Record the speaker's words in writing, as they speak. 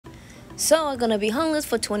So I'm gonna be homeless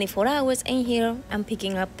for 24 hours, and here I'm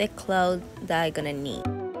picking up the clothes that I'm gonna need.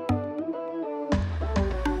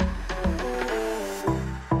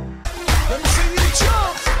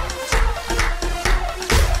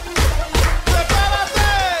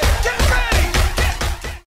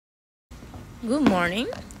 Good morning,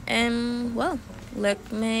 and well,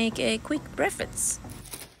 let's make a quick breakfast.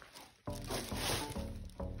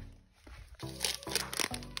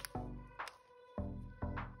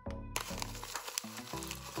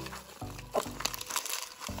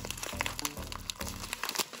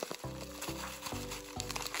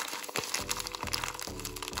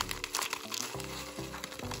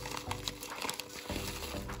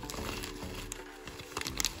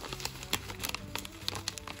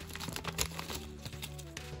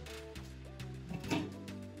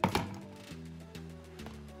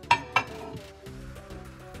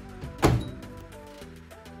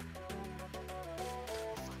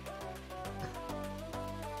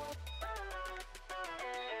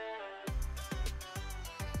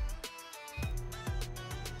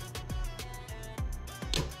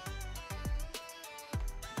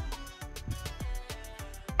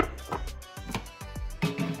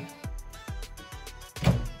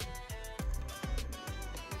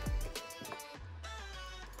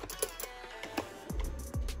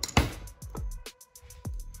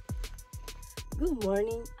 Good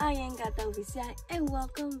morning, I am gataofficial and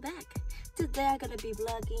welcome back. Today I'm gonna be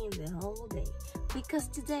vlogging the whole day because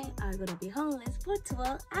today I'm gonna be homeless for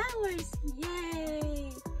 12 hours.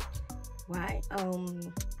 Yay! Why? I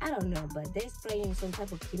don't know, but they're spraying some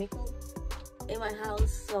type of chemical in my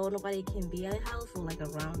house so nobody can be at the house for like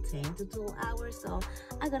around 10 to 12 hours. So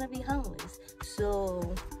I'm gonna be homeless.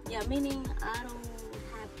 So yeah, meaning I don't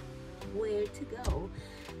have where to go.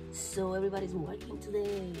 So everybody's working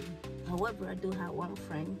today. However, I do have one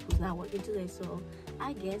friend who's not working today, so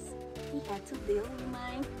I guess he had to deal with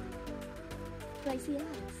my crazy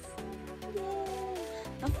ass. Yay!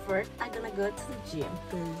 But first, I'm gonna go to the gym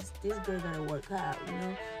because this girl gotta work out, you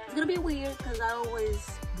know? It's gonna be weird because I always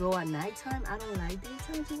go at nighttime. I don't like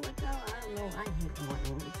daytime to work out. I don't know, I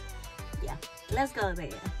hate mornings. Yeah, let's go there.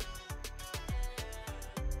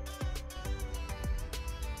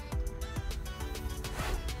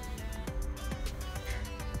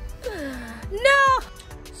 No!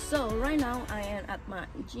 So right now I am at my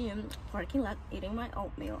gym parking lot eating my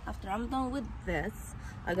oatmeal. After I'm done with this,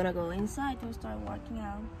 I'm gonna go inside to start working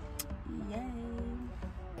out. Yay!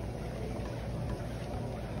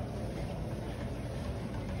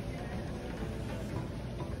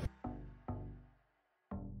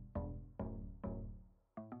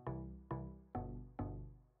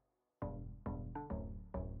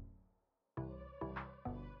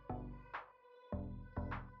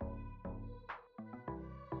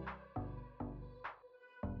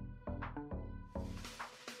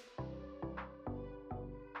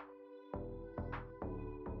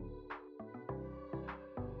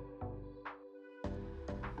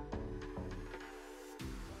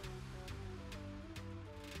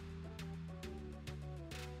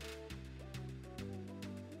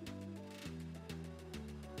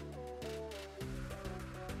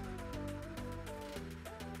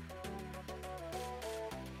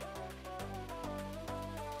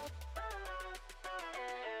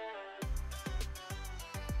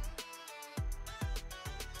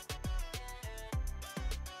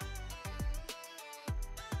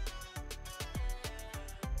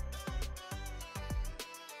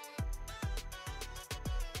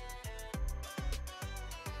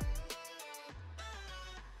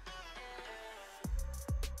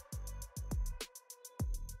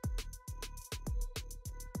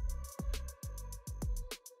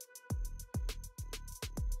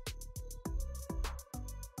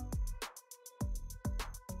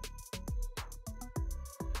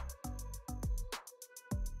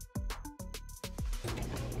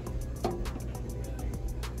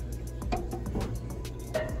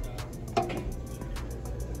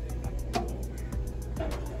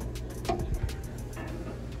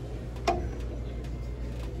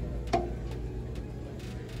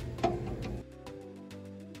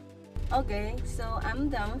 Okay, so I'm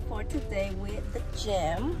done for today with the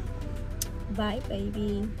gym. Bye,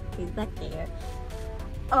 baby. He's back there.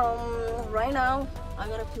 Right now I'm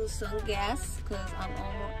gonna put some gas because I'm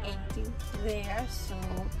almost empty there. So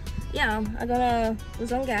yeah, I'm gonna put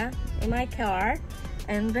some gas in my car,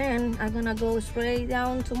 and then I'm gonna go straight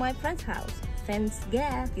down to my friend's house. Friend's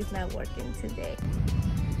gas is not working today.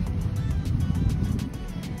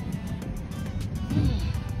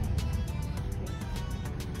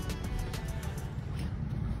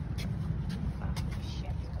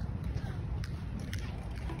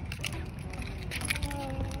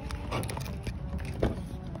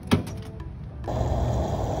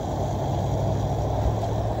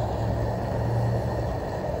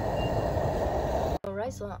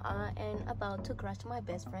 guys, so I am about to crash my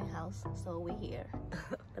best friend's house, so we're here.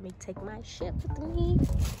 Let me take my shit with me.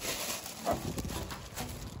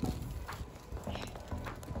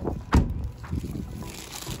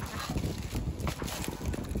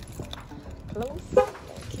 Close.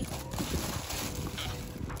 Okay.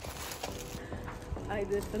 I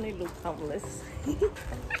definitely look homeless.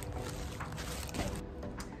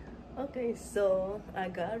 Okay, so I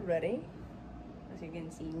got ready, as you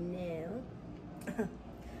can see now.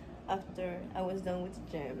 After I was done with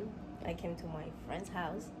the gym, I came to my friend's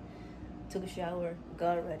house, took a shower,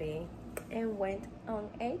 got ready, and went on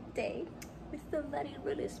a date with somebody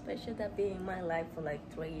really special that been in my life for like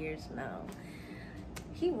 3 years now.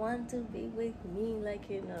 He wanted to be with me like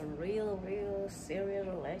in a real serious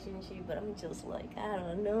relationship, but I'm just like, I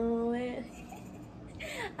don't know, man.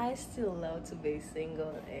 I still love to be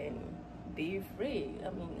single and be free. I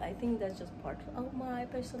mean, I think that's just part of my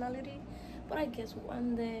personality, but I guess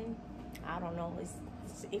one day, I don't know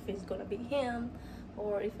if it's gonna be him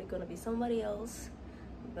or if it's gonna be somebody else,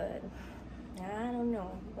 but I don't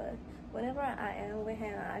know. But whenever I am with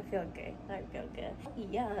him, I feel good.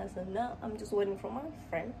 Yeah, so now I'm just waiting for my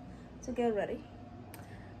friend to get ready,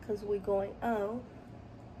 because we're going out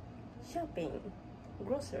shopping,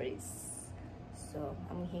 groceries. So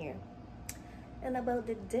I'm here. And about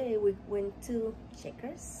the day, we went to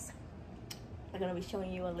Checkers. I'm gonna be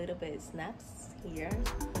showing you a little bit of snaps here.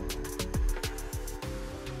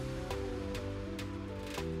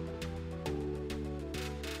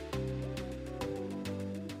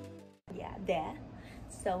 Yeah, there.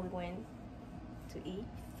 So we went to eat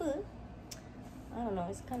food. I don't know,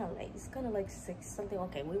 it's kind of late. It's kind of like 6 something.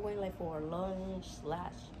 Okay, we went like for lunch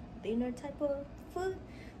 / dinner type of food.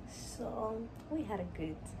 So we had a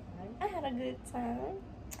good time. I had a good time.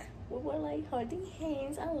 We were like holding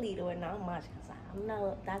hands a little and not much, because I'm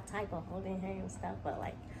not that type of holding hands stuff, but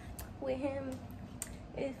like with him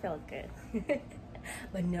it felt good.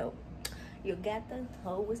 But no, your gata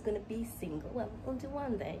always gonna be single. Well, until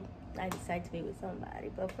one day I decide to be with somebody,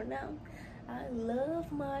 but for now I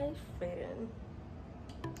love my freedom.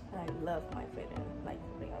 I love my freedom. Like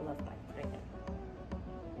I love my freedom.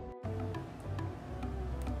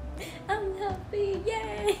 I'm happy,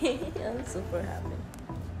 yay! I'm super happy.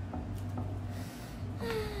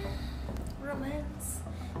 Romance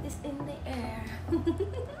is in the air.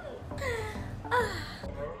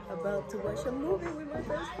 About to watch a movie with my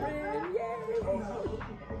best friend, yay!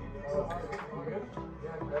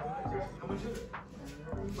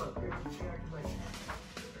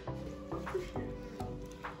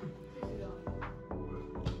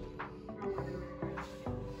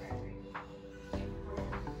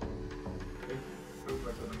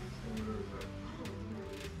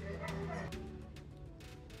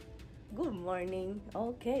 Good morning.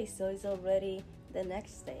 Okay, so it's already the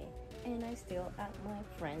next day and I'm still at my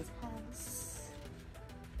friend's house.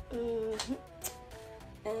 And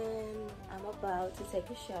I'm about to take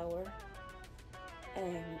a shower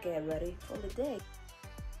and get ready for the day.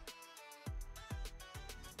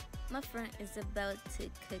 My friend is about to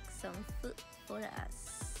cook some food for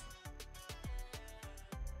us.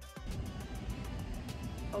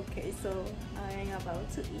 Okay, so I am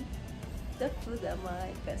about to eat the food that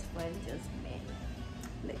my best friend just made.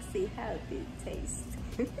 Let's see how it tastes.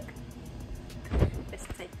 Let's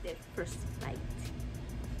take the first bite.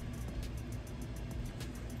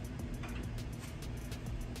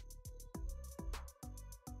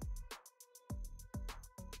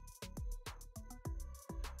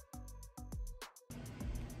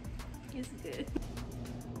 It's good.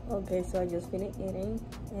 Okay, so I just finished eating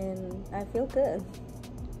and I feel good.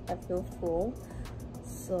 I feel full.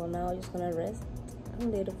 So now I'm just gonna rest a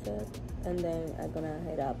little bit and then I'm gonna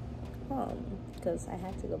head up home because I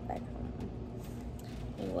have to go back home.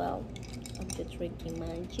 And well, I'm just drinking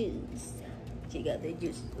my juice. She got the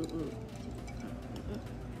juice.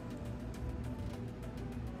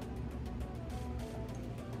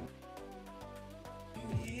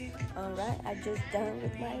 Alright, I just done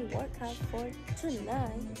with my workout for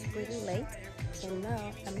tonight. It's pretty late, so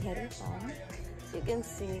now I'm heading home. So you can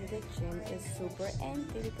see the gym is super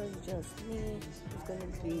empty because just me. It's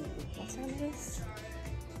gonna be, what time it is?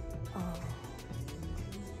 Oh,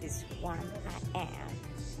 it's 1 AM.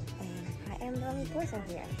 And I am the only person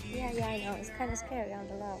here. Yeah, I know. It's kind of scary on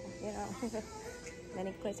the level, you know.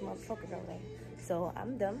 Many crazy motherfuckers over there. So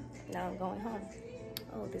I'm done. Now I'm going home.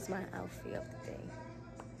 Oh, this is my outfit of the day.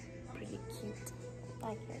 Pretty cute,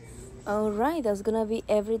 I guess. Alright, that's gonna be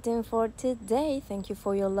everything for today. Thank you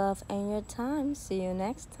for your love and your time. See you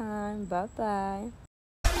next time. Bye bye.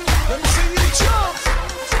 Let me see you jump.